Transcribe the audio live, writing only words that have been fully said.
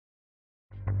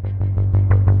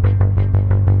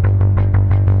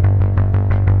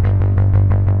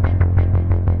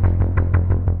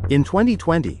In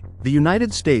 2020, the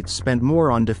United States spent more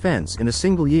on defense in a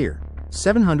single year,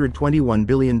 $721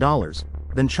 billion,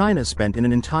 than China spent in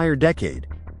an entire decade,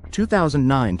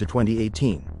 2009 to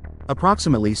 2018,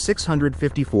 approximately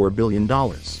 $654 billion.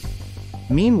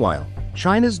 Meanwhile,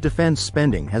 China's defense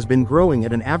spending has been growing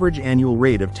at an average annual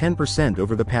rate of 10%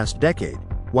 over the past decade,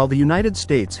 while the United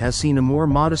States has seen a more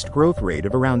modest growth rate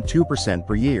of around 2%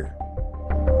 per year.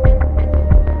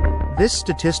 This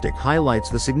statistic highlights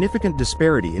the significant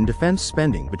disparity in defense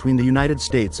spending between the United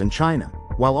States and China,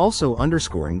 while also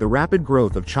underscoring the rapid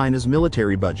growth of China's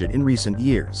military budget in recent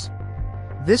years.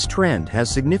 This trend has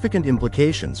significant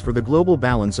implications for the global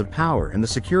balance of power and the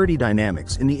security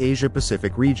dynamics in the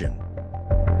Asia-Pacific region.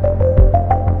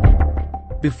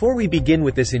 Before we begin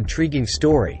with this intriguing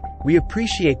story, we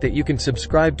appreciate that you can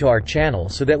subscribe to our channel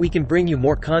so that we can bring you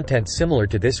more content similar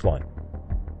to this one.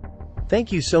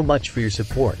 Thank you so much for your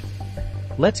support.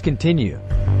 Let's continue.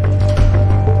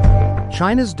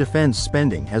 China's defense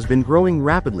spending has been growing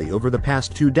rapidly over the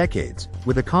past 2 decades,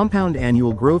 with a compound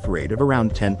annual growth rate of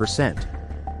around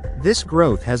 10%. This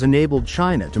growth has enabled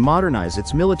China to modernize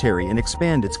its military and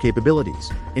expand its capabilities,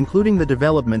 including the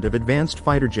development of advanced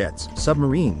fighter jets,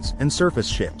 submarines, and surface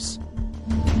ships.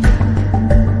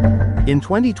 In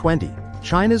 2020,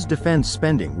 China's defense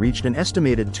spending reached an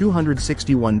estimated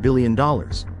 $261 billion,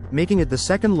 making it the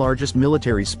second largest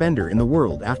military spender in the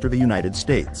world after the United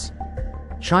States.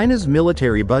 China's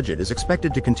military budget is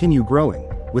expected to continue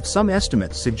growing, with some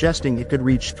estimates suggesting it could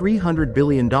reach $300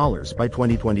 billion by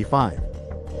 2025.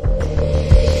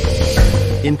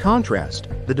 In contrast,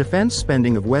 the defense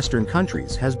spending of Western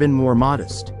countries has been more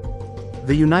modest.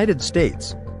 The United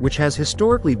States, which has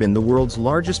historically been the world's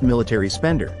largest military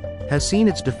spender, has seen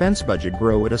its defense budget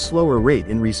grow at a slower rate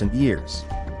in recent years.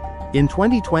 In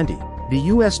 2020, the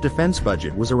U.S. defense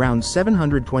budget was around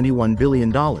 $721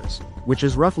 billion, which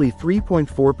is roughly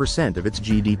 3.4% of its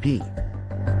GDP.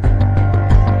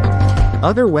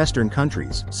 Other Western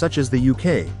countries, such as the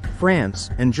UK, France,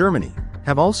 and Germany,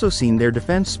 have also seen their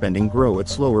defense spending grow at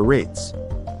slower rates.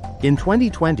 In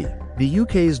 2020, the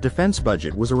UK's defense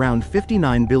budget was around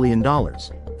 $59 billion,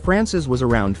 France's was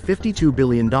around $52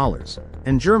 billion,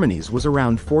 and Germany's was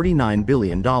around $49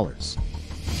 billion.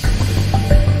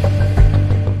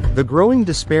 The growing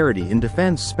disparity in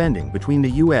defense spending between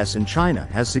the US and China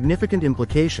has significant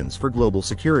implications for global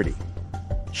security.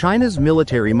 China's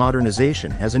military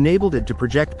modernization has enabled it to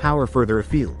project power further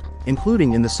afield,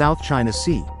 including in the South China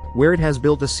Sea, where it has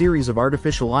built a series of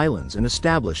artificial islands and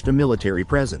established a military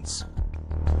presence.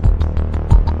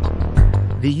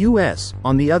 The US,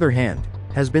 on the other hand,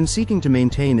 has been seeking to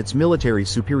maintain its military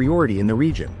superiority in the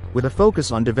region, with a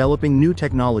focus on developing new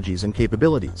technologies and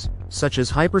capabilities, such as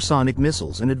hypersonic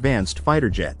missiles and advanced fighter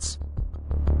jets.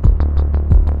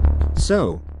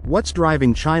 So, what's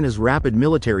driving China's rapid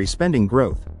military spending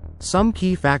growth? Some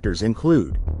key factors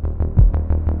include: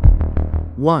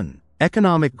 1.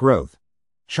 Economic growth.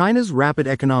 China's rapid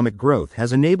economic growth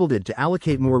has enabled it to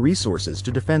allocate more resources to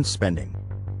defense spending.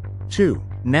 2.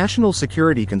 National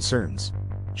security concerns.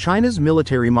 China's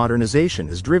military modernization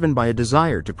is driven by a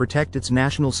desire to protect its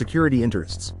national security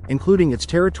interests, including its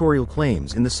territorial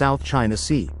claims in the South China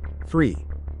Sea. 3.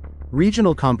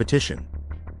 Regional competition.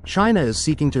 China is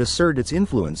seeking to assert its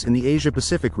influence in the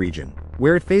Asia-Pacific region,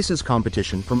 where it faces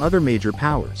competition from other major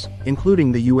powers,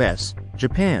 including the US,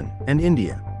 Japan, and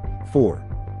India. 4.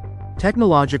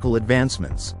 Technological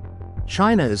advancements.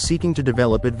 China is seeking to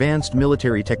develop advanced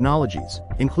military technologies,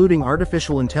 including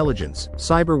artificial intelligence,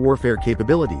 cyber warfare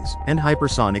capabilities, and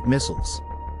hypersonic missiles.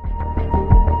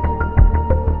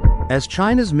 As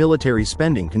China's military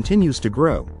spending continues to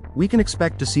grow, we can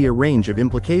expect to see a range of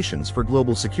implications for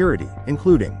global security,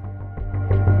 including: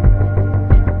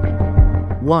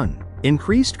 1.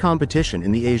 Increased competition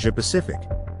in the Asia-Pacific.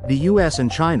 The US and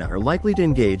China are likely to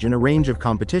engage in a range of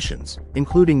competitions,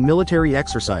 including military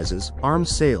exercises, arms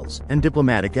sales, and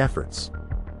diplomatic efforts.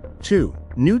 2.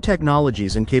 New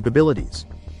technologies and capabilities.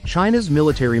 China's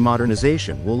military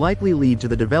modernization will likely lead to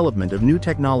the development of new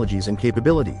technologies and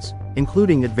capabilities,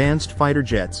 including advanced fighter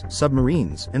jets,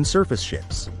 submarines, and surface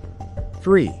ships.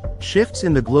 3. Shifts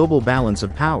in the global balance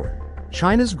of power.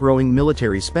 China's growing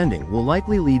military spending will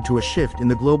likely lead to a shift in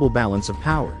the global balance of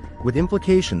power, with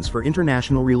implications for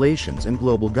international relations and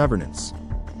global governance.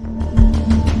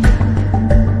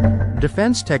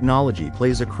 Defense technology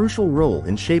plays a crucial role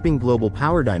in shaping global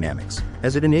power dynamics,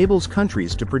 as it enables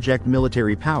countries to project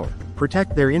military power,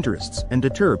 protect their interests, and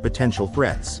deter potential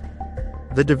threats.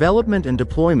 The development and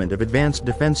deployment of advanced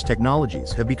defense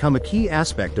technologies have become a key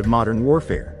aspect of modern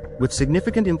warfare, with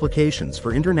significant implications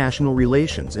for international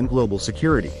relations and global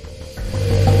security.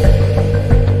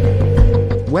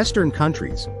 Western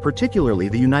countries, particularly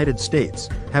the United States,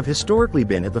 have historically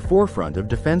been at the forefront of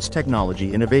defense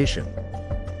technology innovation.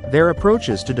 Their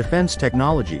approaches to defense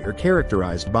technology are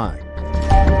characterized by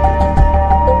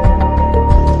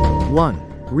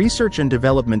 1. Research and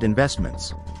development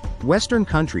investments. Western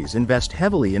countries invest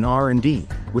heavily in R&D,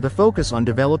 with a focus on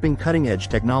developing cutting-edge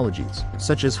technologies,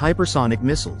 such as hypersonic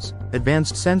missiles,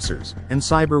 advanced sensors, and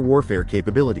cyber warfare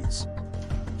capabilities.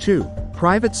 2.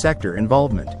 Private sector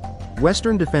involvement.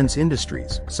 Western defense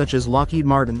industries, such as Lockheed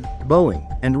Martin,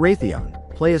 Boeing, and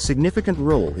Raytheon, play a significant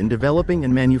role in developing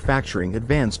and manufacturing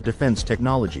advanced defense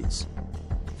technologies.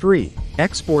 3.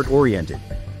 Export-oriented.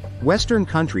 Western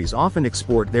countries often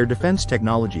export their defense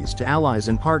technologies to allies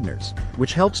and partners,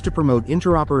 which helps to promote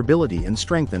interoperability and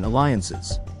strengthen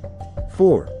alliances.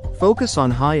 4. Focus on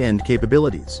high-end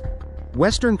capabilities.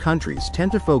 Western countries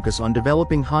tend to focus on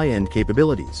developing high-end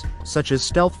capabilities, such as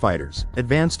stealth fighters,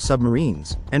 advanced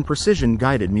submarines, and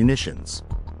precision-guided munitions.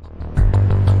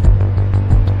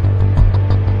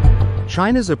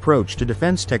 China's approach to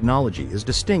defense technology is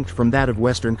distinct from that of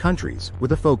Western countries,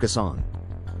 with a focus on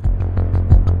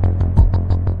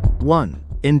 1.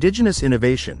 Indigenous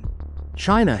innovation.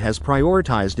 China has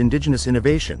prioritized indigenous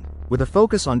innovation, with a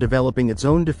focus on developing its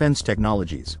own defense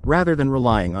technologies, rather than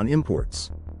relying on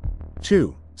imports.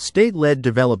 2. State-led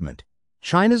development.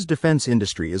 China's defense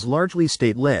industry is largely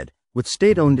state-led, with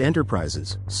state-owned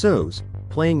enterprises, SOEs,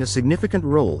 playing a significant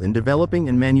role in developing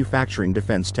and manufacturing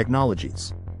defense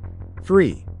technologies.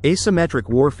 3. Asymmetric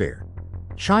warfare.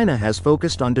 China has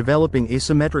focused on developing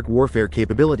asymmetric warfare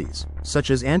capabilities,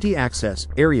 such as anti-access,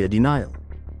 area denial,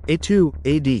 A2,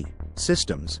 AD,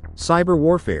 systems, cyber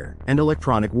warfare, and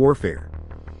electronic warfare.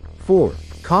 4.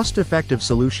 Cost-effective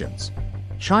solutions.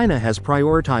 China has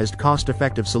prioritized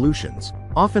cost-effective solutions,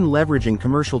 often leveraging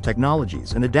commercial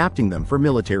technologies and adapting them for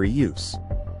military use.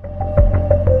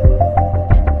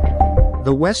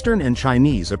 The Western and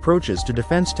Chinese approaches to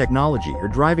defense technology are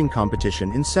driving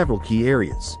competition in several key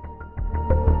areas.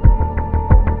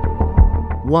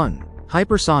 1.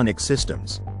 Hypersonic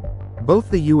systems. Both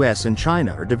the US and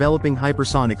China are developing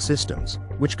hypersonic systems,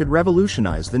 which could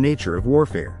revolutionize the nature of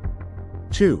warfare.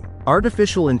 2.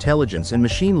 Artificial intelligence and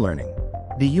machine learning.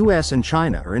 The US and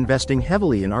China are investing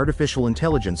heavily in artificial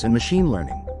intelligence and machine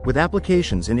learning, with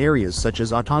applications in areas such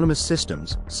as autonomous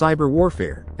systems, cyber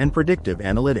warfare, and predictive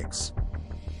analytics.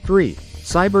 3.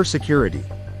 Cybersecurity.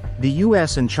 The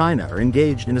US and China are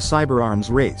engaged in a cyber arms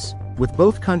race, with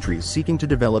both countries seeking to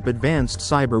develop advanced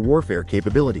cyber warfare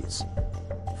capabilities.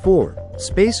 4.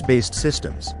 Space-based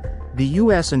systems. The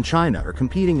US and China are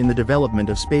competing in the development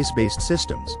of space-based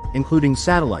systems, including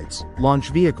satellites,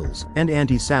 launch vehicles, and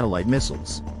anti-satellite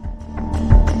missiles.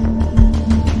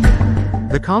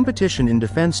 The competition in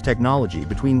defense technology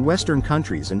between Western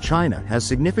countries and China has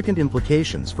significant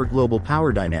implications for global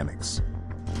power dynamics.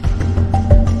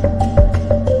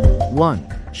 1.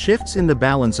 Shifts in the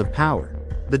balance of power.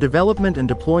 The development and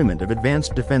deployment of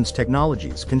advanced defense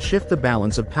technologies can shift the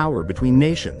balance of power between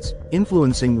nations,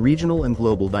 influencing regional and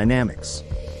global dynamics.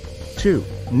 2.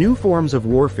 New forms of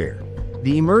warfare.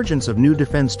 The emergence of new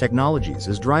defense technologies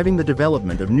is driving the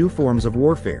development of new forms of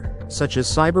warfare, such as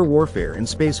cyber warfare and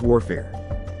space warfare.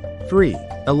 3.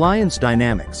 Alliance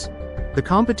dynamics. The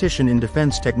competition in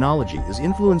defense technology is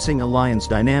influencing alliance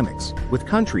dynamics, with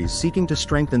countries seeking to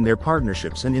strengthen their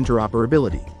partnerships and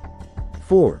interoperability.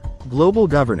 4. Global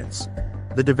governance.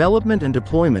 The development and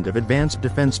deployment of advanced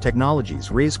defense technologies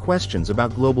raise questions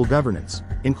about global governance,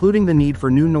 including the need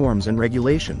for new norms and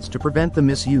regulations to prevent the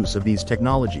misuse of these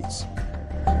technologies.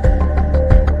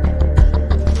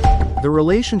 The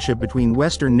relationship between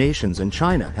Western nations and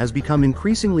China has become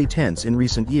increasingly tense in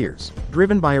recent years,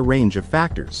 driven by a range of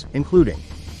factors, including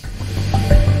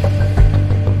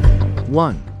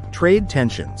 1. Trade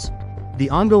tensions. The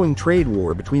ongoing trade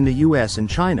war between the US and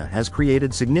China has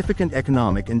created significant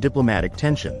economic and diplomatic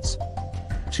tensions.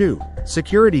 2.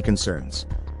 Security concerns.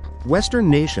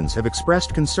 Western nations have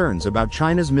expressed concerns about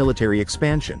China's military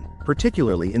expansion,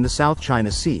 particularly in the South China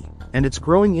Sea, and its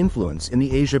growing influence in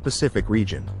the Asia-Pacific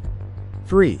region.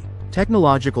 3.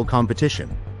 Technological competition.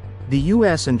 The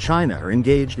US and China are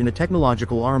engaged in a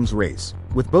technological arms race,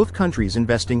 with both countries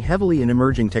investing heavily in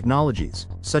emerging technologies,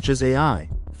 such as AI,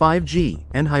 5G,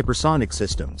 and hypersonic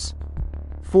systems.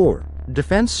 4.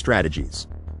 Defense strategies.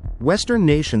 Western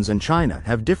nations and China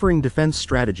have differing defense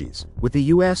strategies, with the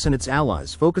US and its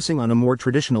allies focusing on a more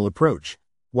traditional approach,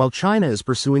 while China is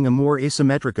pursuing a more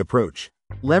asymmetric approach,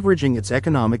 leveraging its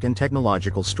economic and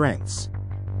technological strengths.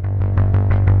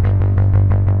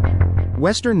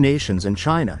 Western nations and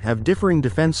China have differing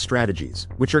defense strategies,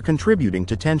 which are contributing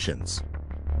to tensions.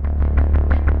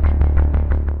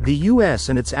 The US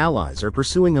and its allies are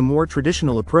pursuing a more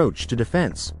traditional approach to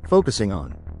defense, focusing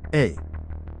on A.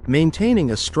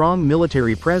 Maintaining a strong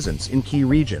military presence in key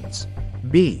regions.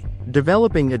 B.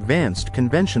 Developing advanced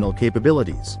conventional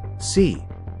capabilities. C.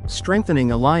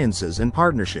 Strengthening alliances and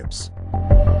partnerships.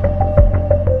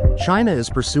 China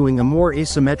is pursuing a more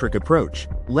asymmetric approach,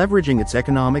 leveraging its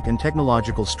economic and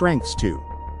technological strengths to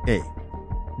A.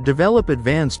 Develop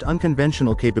advanced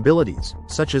unconventional capabilities,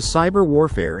 such as cyber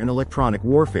warfare and electronic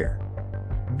warfare.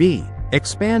 B.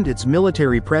 Expand its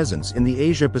military presence in the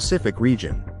Asia-Pacific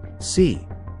region. C.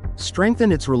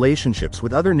 Strengthen its relationships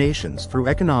with other nations through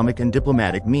economic and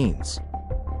diplomatic means.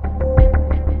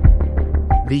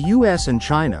 The US and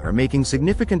China are making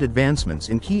significant advancements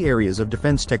in key areas of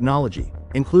defense technology,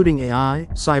 including AI,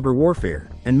 cyber warfare,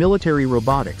 and military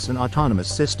robotics and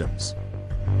autonomous systems.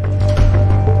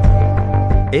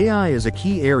 AI is a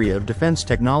key area of defense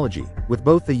technology, with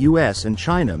both the US and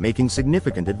China making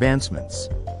significant advancements.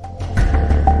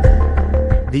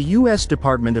 The U.S.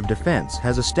 Department of Defense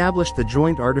has established the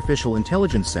Joint Artificial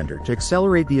Intelligence Center to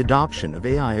accelerate the adoption of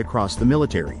AI across the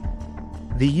military.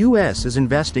 The U.S. is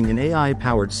investing in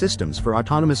AI-powered systems for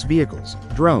autonomous vehicles,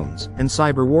 drones, and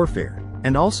cyber warfare,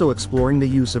 and also exploring the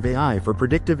use of AI for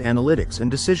predictive analytics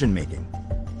and decision-making.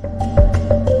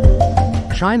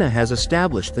 China has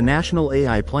established the National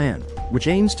AI Plan, which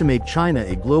aims to make China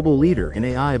a global leader in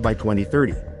AI by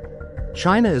 2030.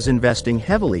 China is investing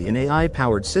heavily in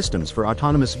AI-powered systems for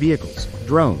autonomous vehicles,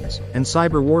 drones, and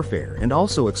cyber warfare, and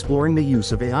also exploring the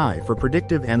use of AI for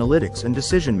predictive analytics and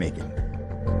decision-making.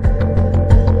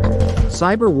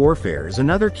 Cyber warfare is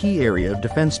another key area of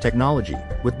defense technology,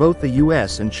 with both the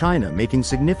US and China making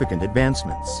significant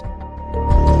advancements.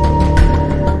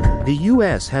 The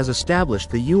US has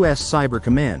established the US Cyber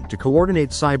Command to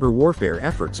coordinate cyber warfare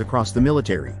efforts across the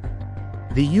military.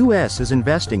 The US is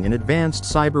investing in advanced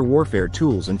cyber warfare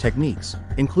tools and techniques,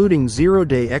 including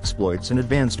zero-day exploits and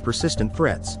advanced persistent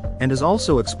threats, and is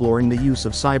also exploring the use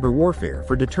of cyber warfare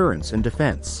for deterrence and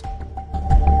defense.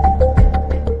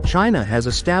 China has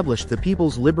established the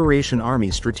People's Liberation Army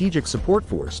Strategic Support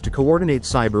Force to coordinate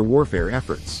cyber warfare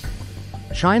efforts.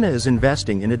 China is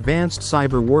investing in advanced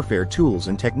cyber warfare tools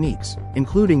and techniques,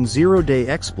 including zero-day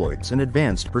exploits and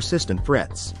advanced persistent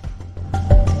threats.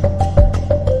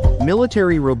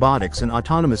 Military robotics and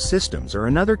autonomous systems are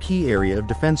another key area of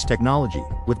defense technology,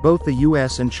 with both the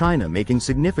US and China making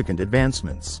significant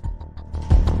advancements.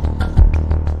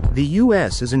 The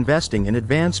US is investing in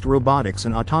advanced robotics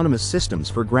and autonomous systems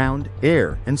for ground,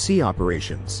 air, and sea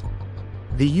operations.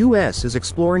 The US is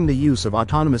exploring the use of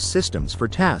autonomous systems for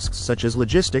tasks such as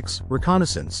logistics,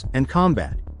 reconnaissance, and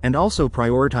combat, and also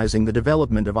prioritizing the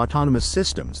development of autonomous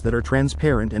systems that are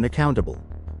transparent and accountable.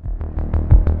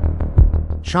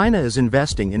 China is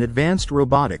investing in advanced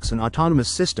robotics and autonomous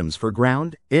systems for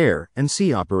ground, air, and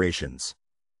sea operations.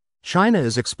 China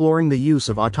is exploring the use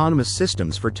of autonomous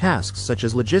systems for tasks such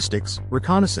as logistics,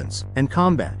 reconnaissance, and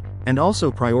combat, and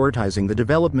also prioritizing the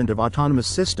development of autonomous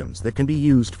systems that can be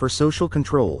used for social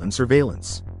control and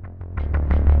surveillance.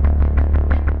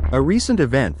 A recent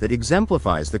event that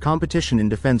exemplifies the competition in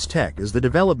defense tech is the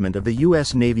development of the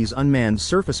U.S. Navy's Unmanned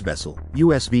Surface Vessel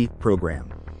 (USV)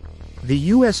 program. The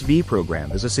USV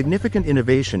program is a significant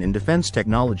innovation in defense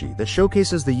technology that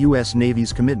showcases the U.S.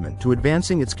 Navy's commitment to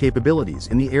advancing its capabilities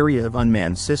in the area of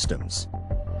unmanned systems.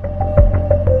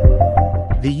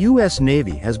 The U.S.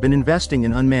 Navy has been investing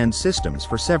in unmanned systems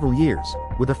for several years,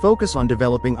 with a focus on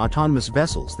developing autonomous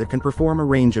vessels that can perform a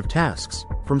range of tasks,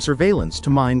 from surveillance to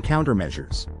mine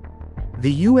countermeasures.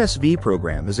 The USV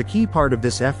program is a key part of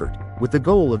this effort, with the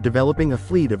goal of developing a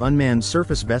fleet of unmanned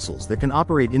surface vessels that can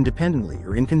operate independently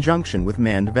or in conjunction with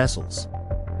manned vessels.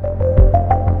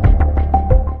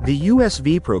 The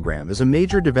USV program is a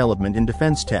major development in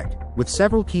defense tech, with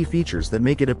several key features that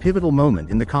make it a pivotal moment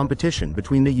in the competition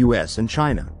between the US and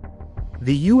China.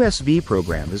 The USV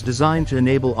program is designed to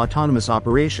enable autonomous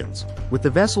operations, with the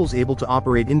vessels able to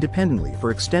operate independently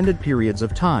for extended periods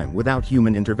of time without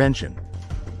human intervention.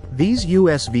 These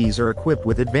USVs are equipped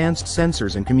with advanced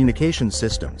sensors and communication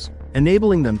systems,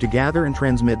 enabling them to gather and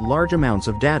transmit large amounts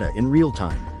of data in real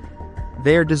time.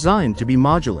 They are designed to be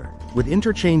modular, with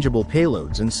interchangeable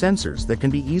payloads and sensors that can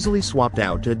be easily swapped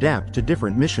out to adapt to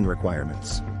different mission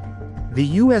requirements.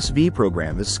 The USV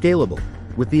program is scalable,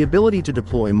 with the ability to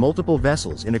deploy multiple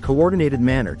vessels in a coordinated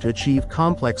manner to achieve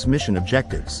complex mission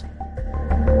objectives.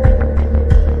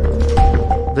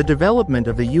 The development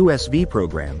of the USV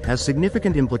program has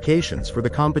significant implications for the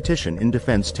competition in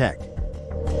defense tech.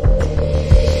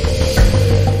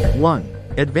 1.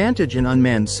 Advantage in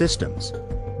unmanned systems.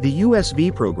 The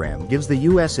USV program gives the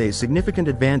US a significant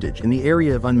advantage in the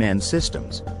area of unmanned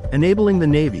systems, enabling the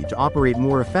Navy to operate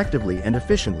more effectively and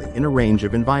efficiently in a range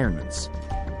of environments.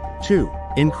 2.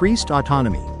 Increased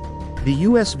autonomy. The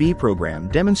USV program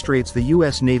demonstrates the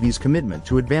US Navy's commitment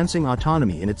to advancing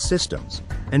autonomy in its systems,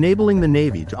 enabling the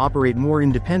Navy to operate more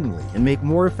independently and make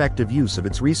more effective use of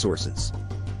its resources.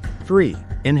 3.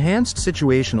 Enhanced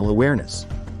situational awareness.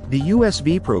 The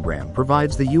USV program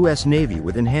provides the US Navy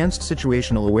with enhanced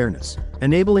situational awareness,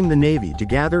 enabling the Navy to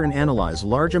gather and analyze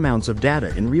large amounts of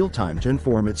data in real time to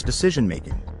inform its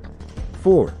decision-making.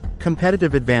 4.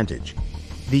 Competitive advantage.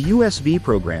 The USV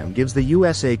program gives the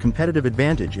US a competitive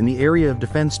advantage in the area of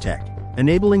defense tech,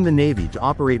 enabling the Navy to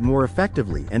operate more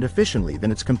effectively and efficiently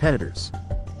than its competitors.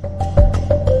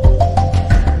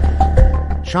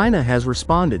 China has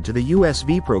responded to the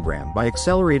USV program by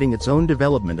accelerating its own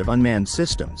development of unmanned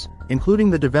systems, including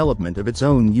the development of its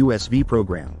own USV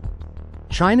program.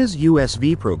 China's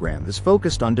USV program is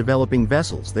focused on developing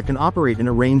vessels that can operate in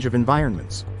a range of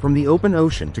environments, from the open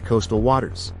ocean to coastal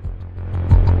waters.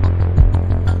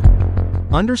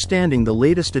 Understanding the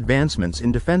latest advancements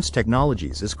in defense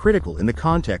technologies is critical in the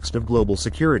context of global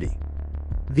security.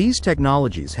 These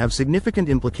technologies have significant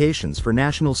implications for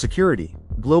national security,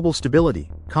 global stability,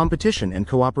 competition and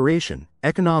cooperation,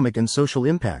 economic and social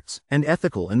impacts, and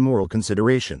ethical and moral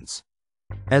considerations.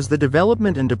 As the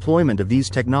development and deployment of these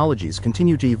technologies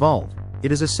continue to evolve,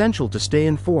 it is essential to stay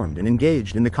informed and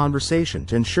engaged in the conversation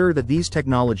to ensure that these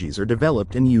technologies are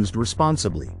developed and used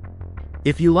responsibly.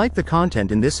 If you like the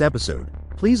content in this episode,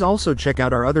 please also check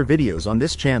out our other videos on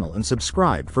this channel and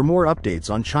subscribe for more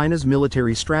updates on China's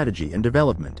military strategy and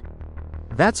development.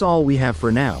 That's all we have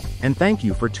for now, and thank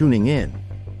you for tuning in.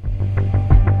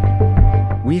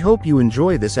 We hope you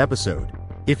enjoy this episode.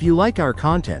 If you like our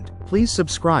content, please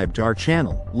subscribe to our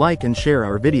channel, like and share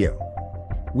our video.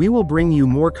 We will bring you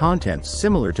more content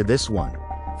similar to this one.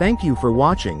 Thank you for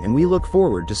watching and we look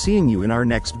forward to seeing you in our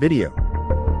next video.